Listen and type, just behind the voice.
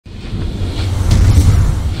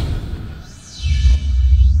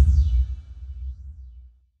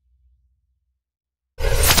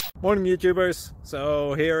Morning YouTubers.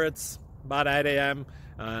 So here it's about 8 a.m.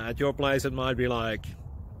 At your place it might be like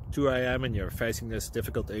 2 a.m. and you're facing this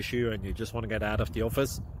difficult issue and you just want to get out of the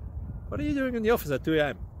office. What are you doing in the office at 2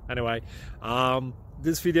 a.m.? Anyway,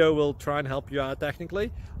 this video will try and help you out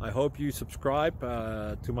technically. I hope you subscribe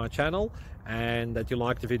to my channel and that you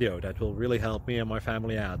like the video. That will really help me and my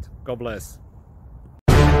family out. God bless.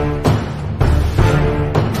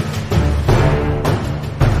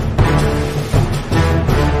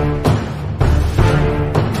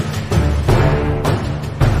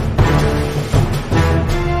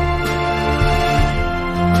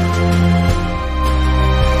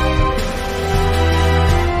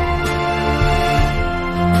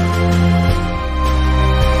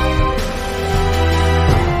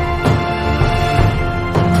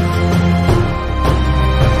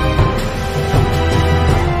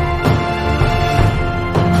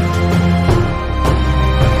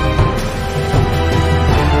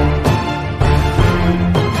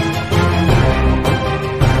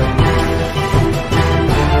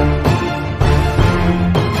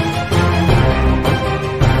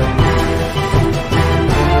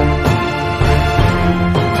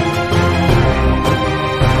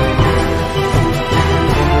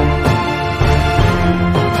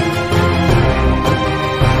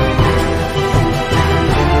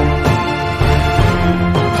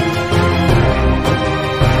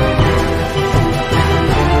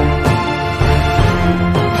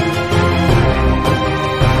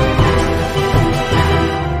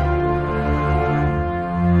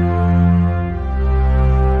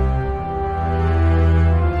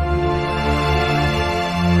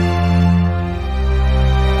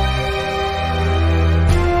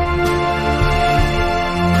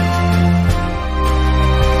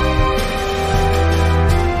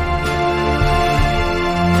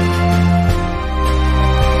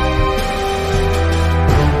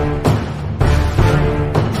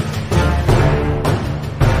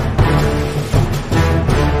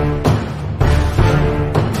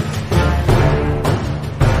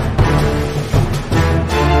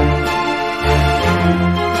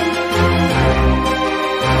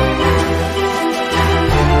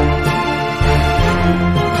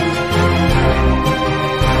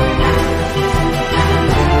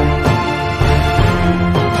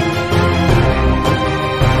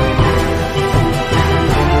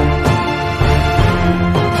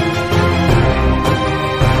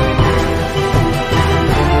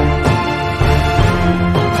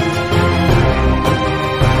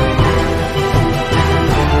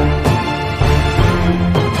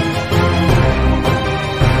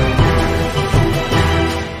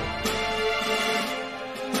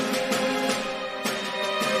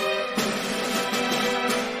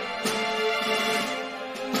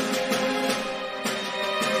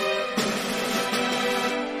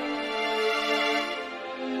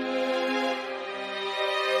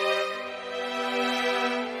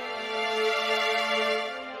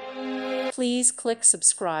 Please click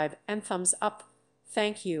subscribe and thumbs up.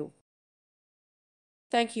 Thank you.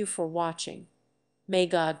 Thank you for watching. May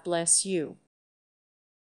God bless you.